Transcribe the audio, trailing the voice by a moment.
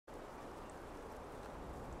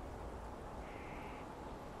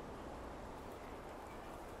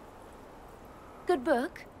good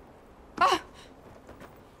book? Ah!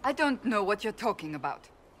 I don't know what you're talking about.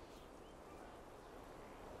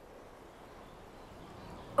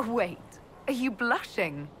 Wait, are you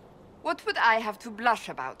blushing? What would I have to blush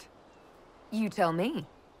about? You tell me.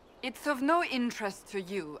 It's of no interest to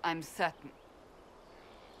you, I'm certain.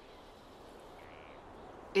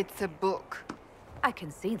 It's a book. I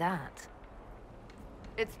can see that.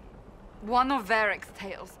 It's one of Varric's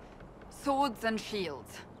tales. Swords and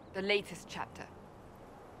Shields, the latest chapter.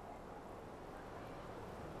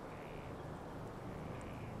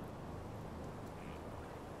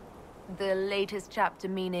 The latest chapter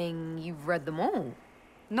meaning you've read them all?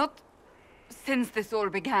 Not since this all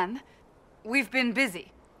began. We've been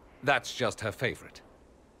busy. That's just her favorite.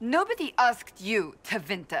 Nobody asked you to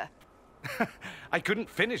winter. I couldn't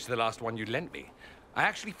finish the last one you lent me. I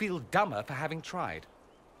actually feel dumber for having tried.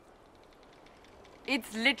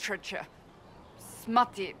 It's literature.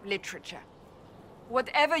 Smutty literature.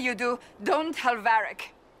 Whatever you do, don't tell Varric.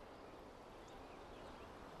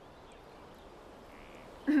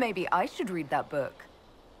 Maybe I should read that book.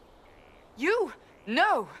 You?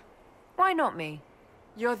 No! Why not me?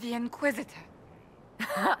 You're the Inquisitor.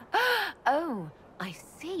 Oh, I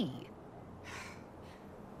see.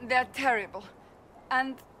 They're terrible.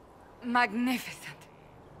 And magnificent.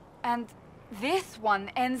 And this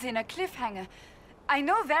one ends in a cliffhanger. I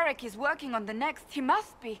know Varric is working on the next. He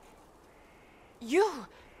must be. You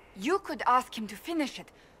could ask him to finish it.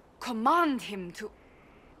 Command him to...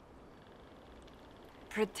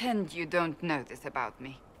 Pretend you don't know this about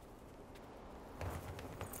me.